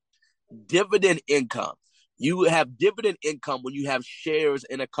income. Dividend income. You have dividend income when you have shares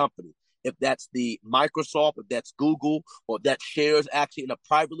in a company. If that's the Microsoft, if that's Google, or if that's shares actually in a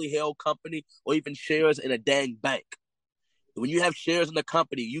privately held company, or even shares in a dang bank. When you have shares in the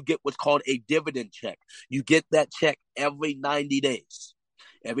company, you get what's called a dividend check. You get that check every 90 days.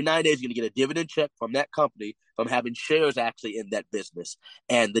 Every 90 days, you're going to get a dividend check from that company from having shares actually in that business.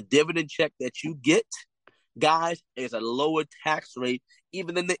 And the dividend check that you get, guys, is a lower tax rate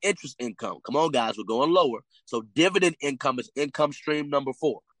even than the interest income. Come on, guys, we're going lower. So dividend income is income stream number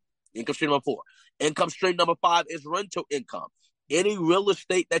 4. Income stream number 4. Income stream number 5 is rental income. Any real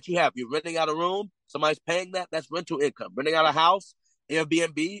estate that you have, you're renting out a room, somebody's paying that, that's rental income. Renting out a house,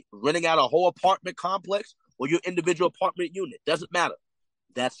 Airbnb, renting out a whole apartment complex or your individual apartment unit, doesn't matter.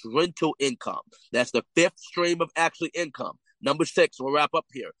 That's rental income. That's the 5th stream of actually income. Number 6, we'll wrap up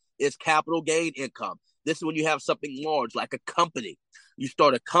here, is capital gain income. This is when you have something large like a company. You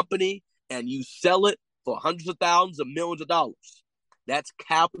start a company and you sell it for hundreds of thousands of millions of dollars. That's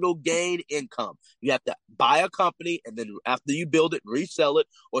capital gain income. You have to buy a company and then after you build it, resell it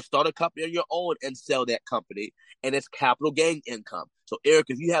or start a company on your own and sell that company. And it's capital gain income. So Eric,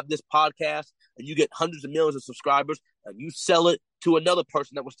 if you have this podcast and you get hundreds of millions of subscribers and you sell it to another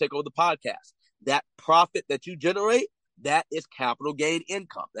person that will take over the podcast, that profit that you generate, that is capital gain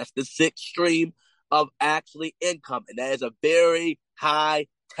income. That's the 6th stream of actually income. And that is a very high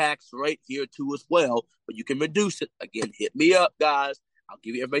tax rate here too as well, but you can reduce it. Again, hit me up, guys. I'll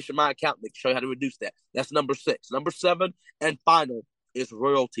give you information on my account, make sure how to reduce that. That's number 6. Number 7 and final is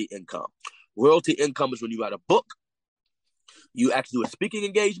royalty income. Royalty income is when you write a book, you actually do a speaking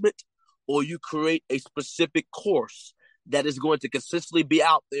engagement, or you create a specific course that is going to consistently be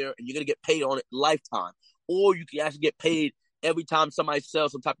out there and you're going to get paid on it lifetime. Or you can actually get paid every time somebody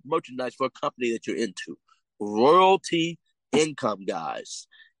sells some type of merchandise for a company that you're into. Royalty income, guys,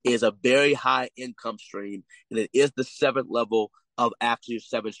 is a very high income stream, and it is the 7th level of actually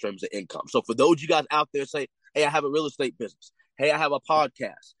 7 streams of income. So for those of you guys out there say, hey, I have a real estate business. Hey, I have a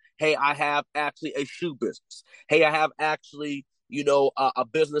podcast. Hey, I have actually a shoe business. Hey, I have actually, a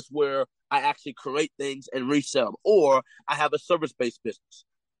business where I actually create things and resell them. Or I have a service-based business.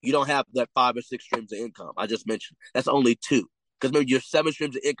 You don't have that 5 or 6 streams of income I just mentioned. That's only 2. Because maybe your 7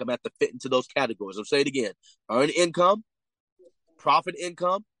 streams of income have to fit into those categories. I'll say it again. Earned income, profit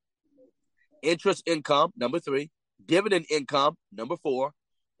income, interest income, number 3, dividend income, number 4,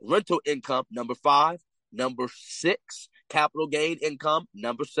 rental income, number 5, number 6, capital gain income,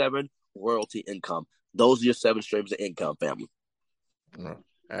 number 7, royalty income. Those are your 7 streams of income, family.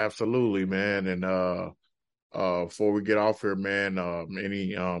 Absolutely, man. And before we get off here, man,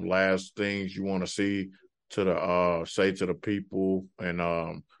 any last things you want to say to the people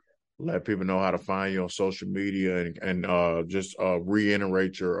and let people know how to find you on social media and just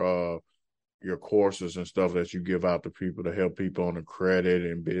reiterate your courses and stuff that you give out to people to help people on the credit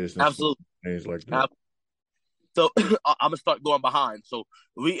and business. Absolutely. Things like that. So I'm going to start going behind. So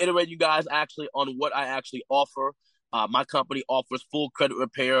reiterate you guys actually on what I actually offer. My company offers full credit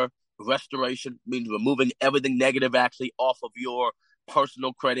repair, restoration, means removing everything negative actually off of your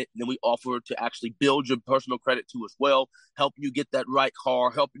personal credit. And then we offer to actually build your personal credit too as well, helping you get that right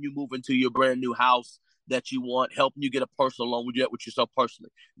car, helping you move into your brand new house that you want, helping you get a personal loan with yourself personally.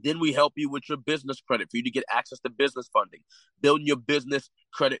 Then we help you with your business credit for you to get access to business funding, building your business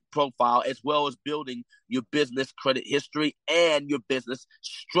credit profile, as well as building your business credit history and your business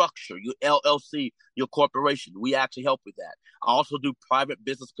structure, your LLC, your corporation. We actually help with that. I also do private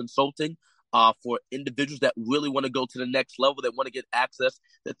business consulting for individuals that really want to go to the next level, that want to get access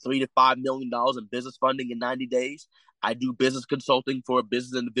to $3 to $5 million in business funding in 90 days. I do business consulting for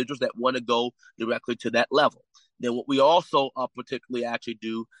business individuals that want to go directly to that level. Then what we also particularly actually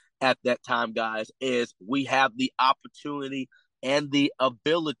do at that time, guys, is we have the opportunity and the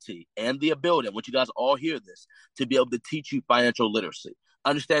ability, I want you guys all hear this, to be able to teach you financial literacy.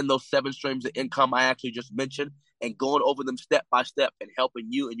 Understand those 7 streams of income I actually just mentioned and going over them step by step and helping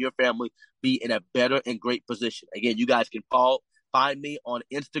you and your family be in a better and great position. Again, you guys can find me on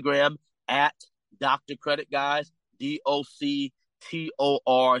Instagram at Dr. Creditt, guys. DoctorCreditt,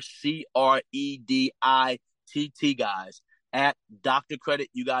 guys, at Dr. Creditt.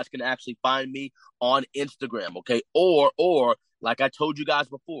 You guys can actually find me on Instagram, okay? Or like I told you guys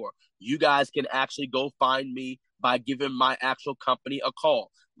before, you guys can actually go find me by giving my actual company a call.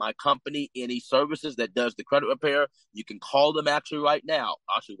 My company, any services that does the credit repair, you can call them actually right now.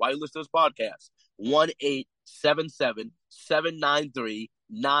 Actually, while you listen to this podcast,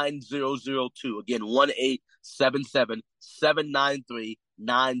 1-877-793-9002. Again,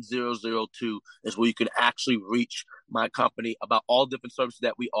 1-877-793-9002 is where you can actually reach my company about all different services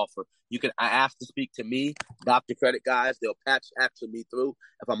that we offer. I ask to speak to me, Dr. Creditt guys. They'll patch actually me through.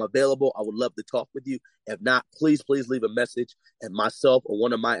 If I'm available, I would love to talk with you. If not, please leave a message, and myself or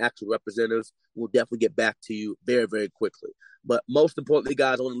one of my actual representatives will definitely get back to you very, very quickly. But most importantly,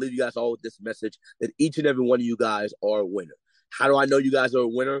 guys, I want to leave you guys all with this message that each and every one of you guys are a winner. How do I know you guys are a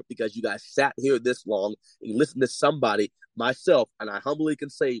winner? Because you guys sat here this long and listened to somebody, myself, and I humbly can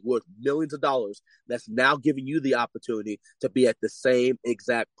say worth millions of dollars, that's now giving you the opportunity to be at the same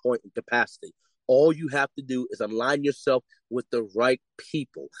exact point in capacity. All you have to do is align yourself with the right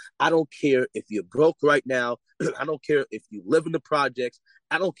people. I don't care if you're broke right now. I don't care if you live in the projects.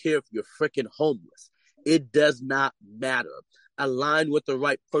 I don't care if you're freaking homeless. It does not matter. Align with the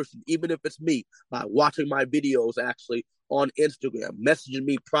right person, even if it's me, by watching my videos actually on Instagram, messaging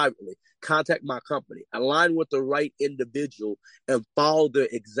me privately, contact my company, align with the right individual, and follow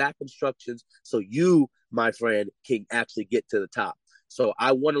the exact instructions so you, my friend, can actually get to the top. So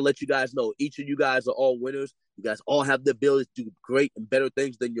I want to let you guys know, each of you guys are all winners. You guys all have the ability to do great and better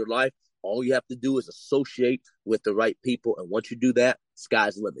things than your life. All you have to do is associate with the right people. And once you do that,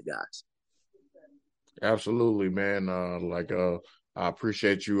 sky's the limit, guys. Absolutely, man. I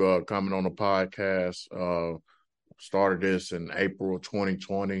appreciate you coming on the podcast. Started this in April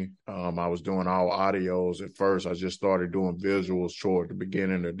 2020. I was doing all audios at first. I just started doing visuals toward the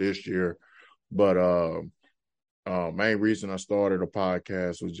beginning of this year. But main reason I started a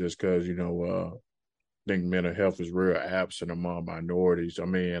podcast was just because, I think mental health is real absent among minorities. I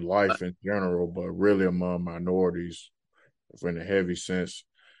mean, in life in general, but really among minorities in a heavy sense,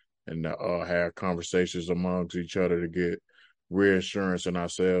 and have conversations amongst each other to get reassurance in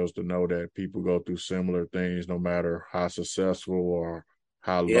ourselves to know that people go through similar things, no matter how successful or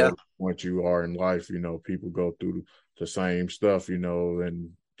how low point you are in life. People go through the same stuff, and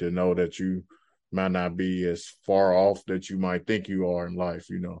to know that you might not be as far off that you might think you are in life.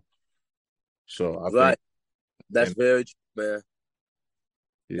 So I think that's very true, man.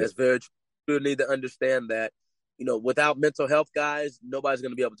 Yeah. That's very true. You need to understand that, without mental health, guys, nobody's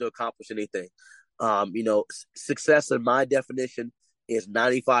going to be able to accomplish anything. Success in my definition is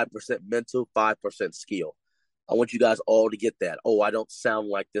 95% mental, 5% skill. I want you guys all to get that. Oh, I don't sound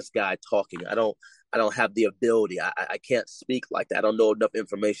like this guy talking. I don't have the ability. I can't speak like that. I don't know enough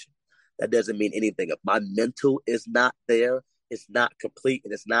information. That doesn't mean anything. If my mental is not there, it's not complete,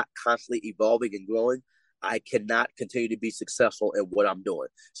 and it's not constantly evolving and growing, I cannot continue to be successful in what I'm doing.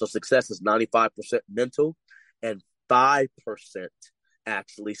 So success is 95% mental and 5%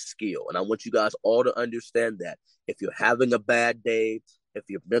 actually skill. And I want you guys all to understand that if you're having a bad day, if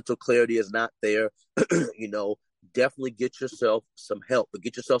your mental clarity is not there, definitely get yourself some help. But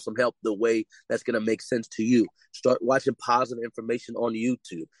get yourself some help the way that's going to make sense to you. Start watching positive information on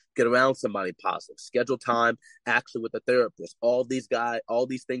YouTube. Get around somebody positive. Schedule time actually with a therapist. All these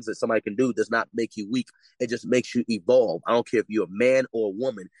things that somebody can do does not make you weak. It just makes you evolve. I don't care if you're a man or a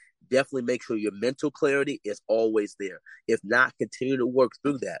woman. Definitely make sure your mental clarity is always there. If not, continue to work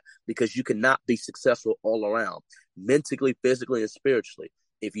through that, because you cannot be successful all around, mentally, physically, and spiritually,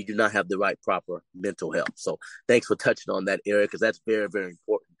 if you do not have the right proper mental health. So thanks for touching on that, Eric, because that's very, very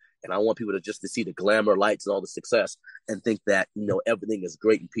important. And I want people to see the glamour lights and all the success and think that, everything is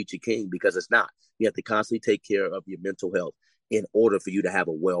great and peachy keen, because it's not. You have to constantly take care of your mental health in order for you to have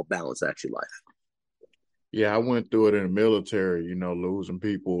a well-balanced actual life. Yeah, I went through it in the military, losing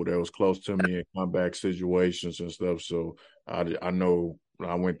people that was close to me in comeback situations and stuff. So I know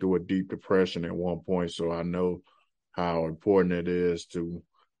I went through a deep depression at one point, so I know how important it is to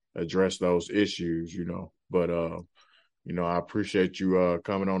address those issues, But I appreciate you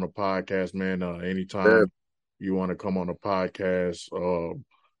coming on the podcast, man. Anytime you want to come on the podcast,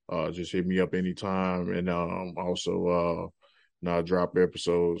 just hit me up anytime. And also I drop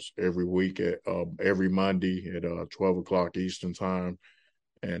episodes every week at every Monday at 12 o'clock Eastern time.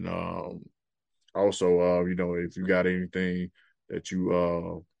 And also, if you got anything that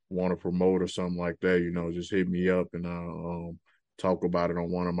you want to promote or something like that, just hit me up, and I'll talk about it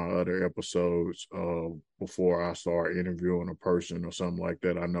on one of my other episodes before I start interviewing a person or something like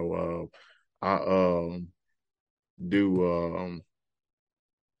that. I know I do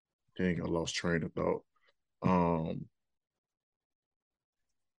dang, I lost train of thought.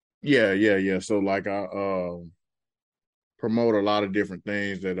 Yeah. So like I promote a lot of different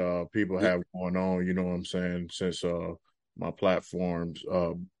things that people have going on, you know what I'm saying, since my platform's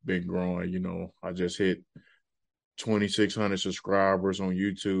been growing. You know, I just hit 2,600 subscribers on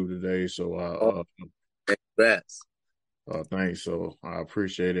YouTube today, so Oh, congrats. thanks. So I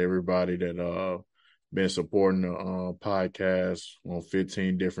appreciate everybody that been supporting the podcast on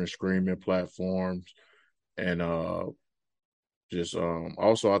 15 different streaming platforms, and just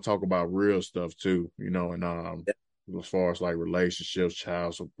also I talk about real stuff too, you know, and as far as like relationships,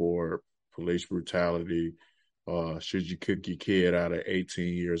 child support, police brutality, should you cook your kid out at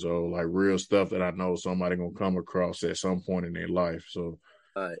 18 years old, like real stuff that I know somebody gonna come across at some point in their life. So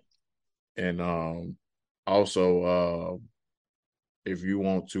All right. and also if you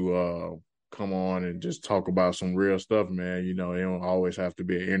want to come on and just talk about some real stuff, man, you know, it don't always have to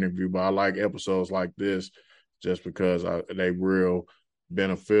be an interview, but I like episodes like this just because they real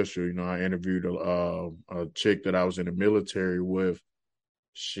beneficial. You know, I interviewed a chick that I was in the military with.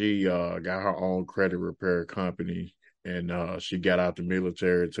 She got her own credit repair company, and she got out the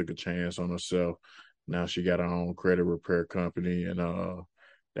military, took a chance on herself. Now she got her own credit repair company, and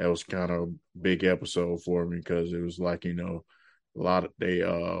that was kind of a big episode for me because it was like, you know, they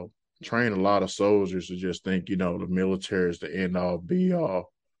train a lot of soldiers to just think, you know, the military is the end all be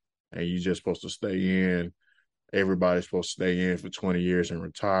all, and you just supposed to stay in. Everybody's supposed to stay in for 20 years and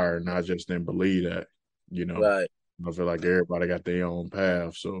retire, and I just didn't believe that, you know. Right. I feel like everybody got their own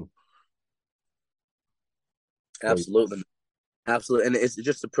path. So, Absolutely. Absolutely. And it's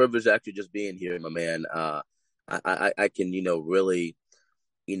just a privilege actually just being here, my man. I can, really,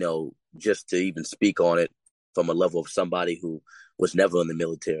 just to even speak on it from a level of somebody who was never in the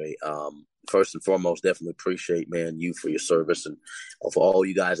military. First and foremost, definitely appreciate, man, you for your service, and for all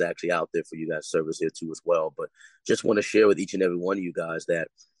you guys actually out there for you guys' service here too as well. But just want to share with each and every one of you guys that,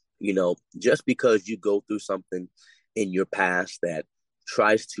 just because you go through something in your past that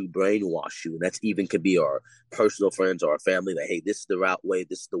tries to brainwash you, and that's even could be our personal friends or our family, that, hey, this is the right way,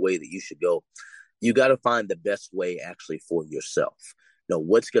 this is the way that you should go. You got to find the best way actually for yourself.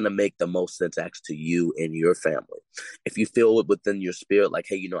 What's going to make the most sense actually to you and your family. If you feel it within your spirit, like,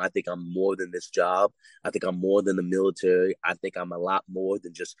 hey, I think I'm more than this job. I think I'm more than the military. I think I'm a lot more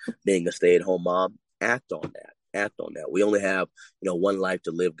than just being a stay-at-home mom. Act on that. Act on that. We only have, one life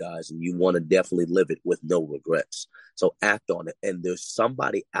to live, guys, and you want to definitely live it with no regrets. So act on it. And there's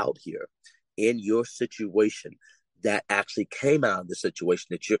somebody out here in your situation that actually came out of the situation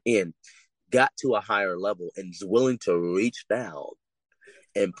that you're in, got to a higher level, and is willing to reach down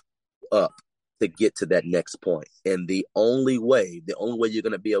and up to get to that next point. And the only way you're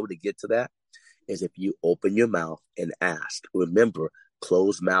going to be able to get to that is if you open your mouth and ask. Remember,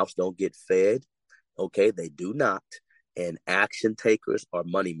 closed mouths don't get fed. Okay, they do not. And action takers are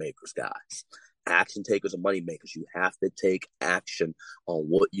money makers, guys. Action takers are money makers. You have to take action on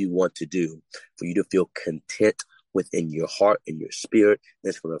what you want to do for you to feel content within your heart and your spirit. And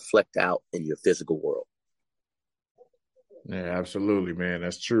it's going to reflect out in your physical world. Yeah, absolutely, man.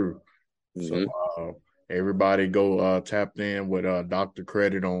 That's true. Mm-hmm. So everybody go tap in with Dr.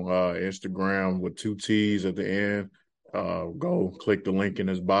 Creditt on Instagram with 2 T's at the end. Go click the link in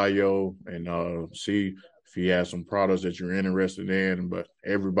his bio and see if he has some products that you're interested in. But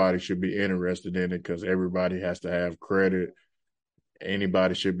everybody should be interested in it because everybody has to have credit.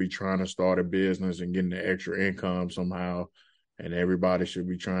 Anybody should be trying to start a business and getting the extra income somehow, and everybody should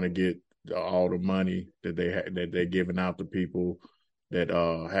be trying to get all the money that they're giving out to people that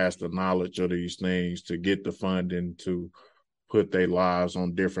has the knowledge of these things to get the funding to put their lives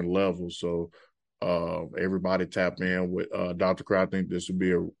on different levels. So everybody tap in with Dr. Creditt. I think this would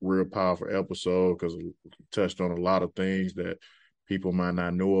be a real powerful episode because it touched on a lot of things that people might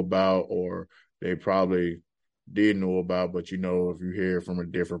not know about, or they probably did know about, but if you hear it from a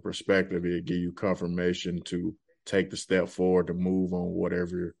different perspective, it give you confirmation to take the step forward to move on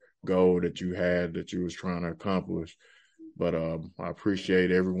whatever goal that you had that you was trying to accomplish. But I appreciate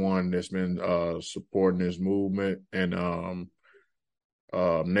everyone that's been supporting this movement. And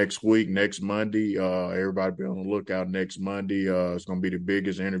next Monday, everybody be on the lookout. Next Monday, it's going to be the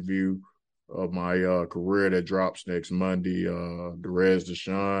biggest interview of my career that drops next Monday. Derez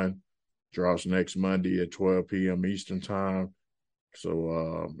Deshawn drops next Monday at 12 p.m. Eastern time.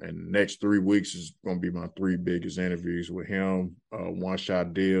 So, and the next 3 weeks is going to be my 3 biggest interviews with him, One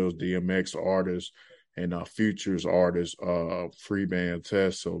Shot Deals, DMX artists, and Futures artists, free band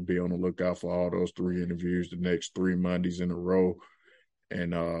test. So be on the lookout for all those 3 interviews the next 3 Mondays in a row.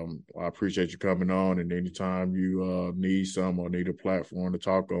 And I appreciate you coming on. And anytime you need some or need a platform to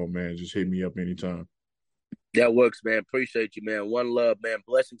talk on, man, just hit me up anytime. That works, man. Appreciate you, man. One love, man.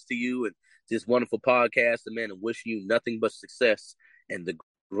 Blessings to you and this wonderful podcast, and man, and wishing you nothing but success and the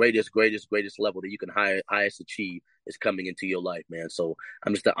greatest level that you can highest achieve is coming into your life, man. So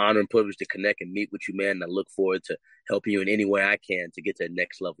I'm just an honor and privilege to connect and meet with you, man. And I look forward to helping you in any way I can to get to the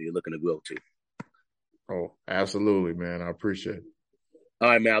next level you're looking to grow to. Oh, absolutely, man. I appreciate it. All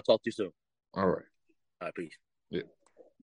right, man. I'll talk to you soon. All right. All right, peace.